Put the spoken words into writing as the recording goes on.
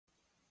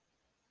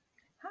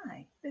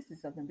This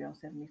is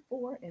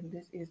Southernbelle74, and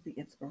this is the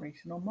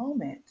inspirational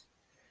moment.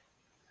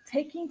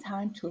 Taking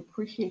time to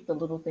appreciate the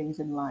little things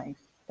in life.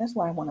 That's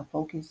what I want to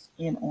focus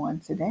in on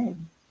today.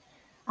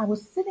 I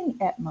was sitting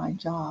at my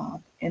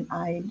job and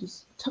I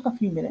just took a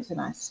few minutes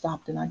and I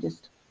stopped and I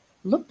just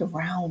looked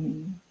around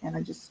me and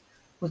I just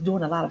was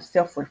doing a lot of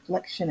self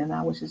reflection and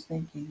I was just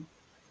thinking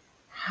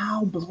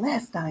how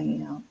blessed I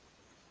am.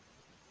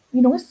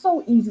 It's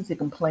so easy to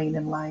complain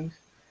in life,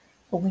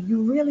 but when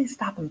you really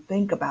stop and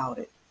think about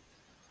it,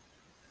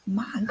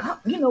 my God,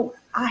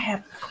 I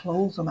have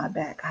clothes on my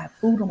back. I have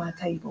food on my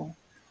table.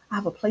 I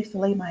have a place to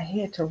lay my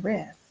head to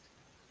rest.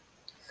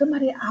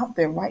 Somebody out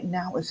there right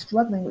now is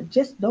struggling with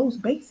just those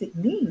basic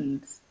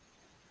needs.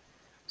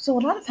 So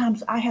a lot of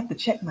times I have to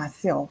check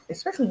myself,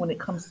 especially when it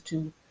comes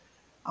to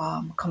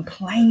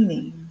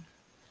complaining.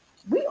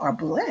 We are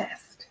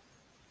blessed.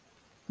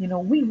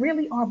 We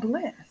really are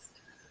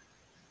blessed.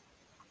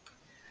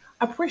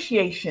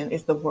 Appreciation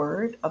is the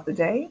word of the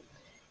day.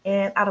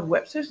 And out of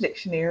Webster's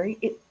dictionary,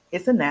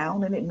 it's a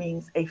noun and it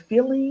means a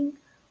feeling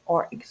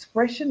or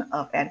expression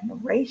of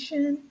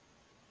admiration,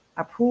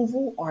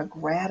 approval, or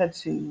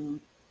gratitude.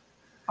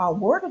 Our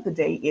word of the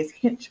day is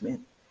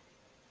henchman,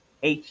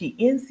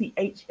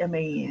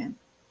 Henchman.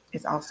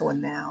 It's also a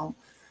noun,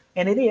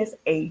 and it is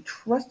a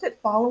trusted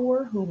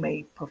follower who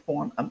may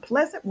perform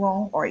unpleasant,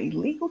 wrong, or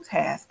illegal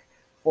task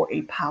for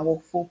a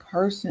powerful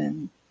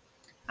person.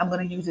 I'm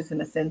going to use this in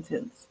a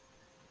sentence.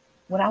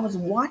 When I was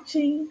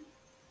watching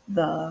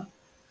the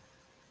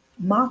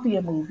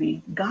mafia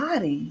movie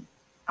Gotti,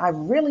 I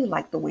really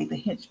liked the way the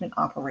henchman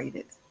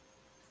operated.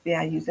 See,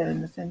 I use that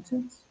in the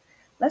sentence.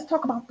 Let's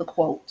talk about the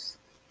quotes.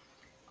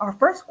 Our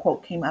first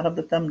quote came out of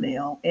the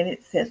thumbnail and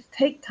it says,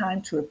 "Take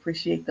time to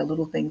appreciate the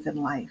little things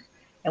in life."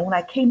 And when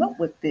I came up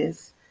with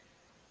this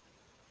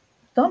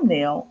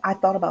thumbnail, I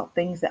thought about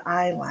things that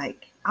I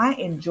like. I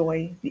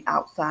enjoy the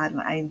outside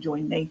and I enjoy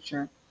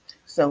nature.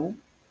 So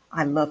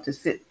I love to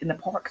sit in the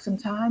park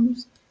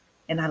sometimes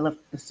and I love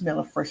the smell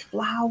of fresh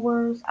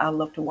flowers. I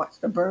love to watch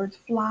the birds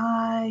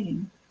fly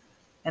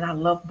and I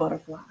love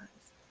butterflies.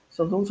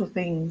 So those are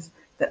things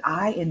that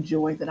I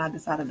enjoy that I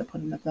decided to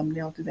put in the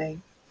thumbnail today.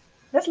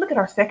 Let's look at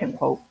our second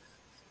quote.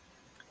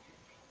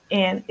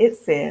 And it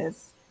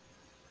says,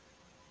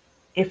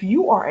 "If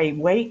you are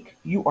awake,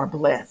 you are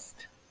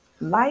blessed.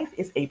 Life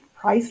is a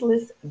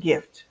priceless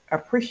gift.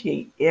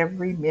 Appreciate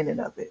every minute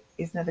of it."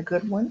 Isn't that a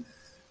good one?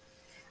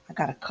 I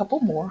got a couple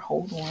more.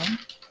 Hold on.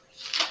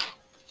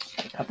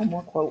 Got a couple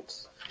more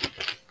quotes.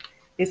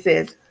 It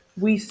says,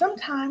 "We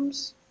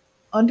sometimes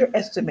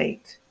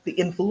underestimate the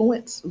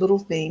influence little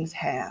things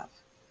have."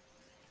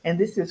 And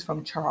this is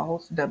from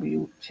Charles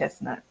W.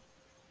 Chestnut.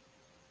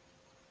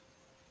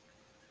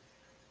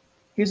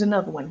 Here's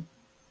another one.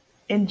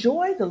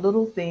 "Enjoy the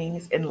little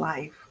things in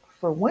life,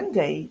 for one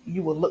day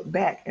you will look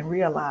back and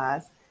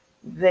realize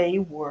they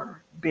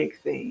were big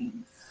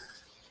things."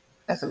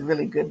 That's a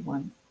really good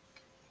one.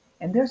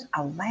 And there's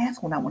a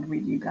last one I want to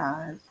read to you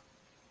guys.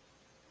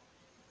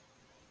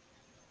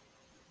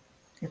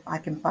 If I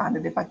can find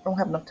it. If I don't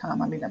have enough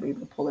time, I may not be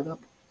able to pull it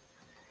up.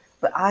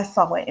 But I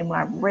saw it and when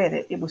I read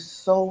it, it was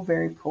so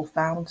very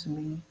profound to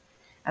me.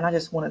 And I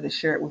just wanted to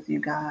share it with you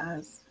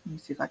guys. Let me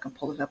see if I can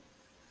pull it up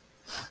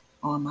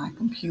on my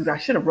computer. I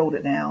should have wrote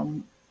it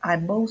down.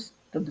 Most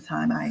of the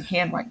time I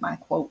handwrite my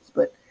quotes,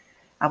 but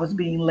I was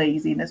being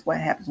lazy, and that's what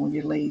happens when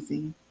you're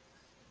lazy.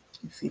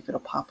 Let's see if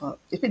it'll pop up.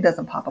 If it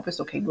doesn't pop up, it's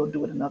okay. We'll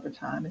do it another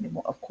time, and it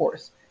won't, of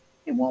course,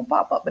 it won't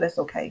pop up, but that's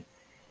okay.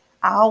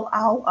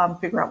 I'll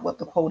figure out what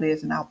the quote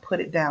is, and I'll put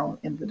it down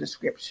in the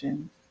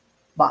description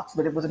box.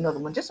 But it was another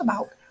one just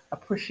about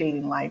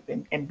appreciating life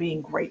and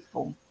being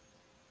grateful.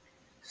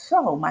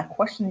 So my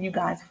question to you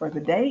guys for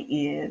the day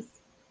is,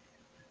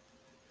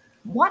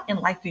 what in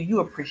life do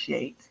you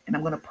appreciate? And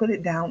I'm going to put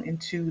it down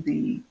into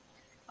the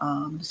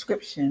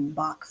description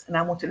box. And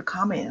I want you to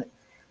comment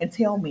and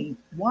tell me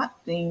what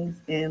things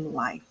in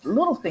life,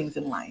 little things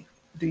in life,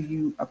 do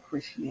you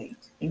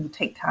appreciate and you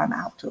take time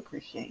out to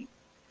appreciate.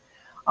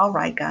 All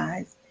right,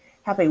 guys,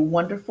 have a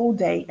wonderful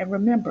day. And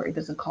remember, it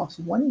doesn't cost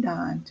one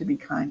dime to be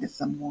kind to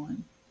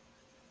someone.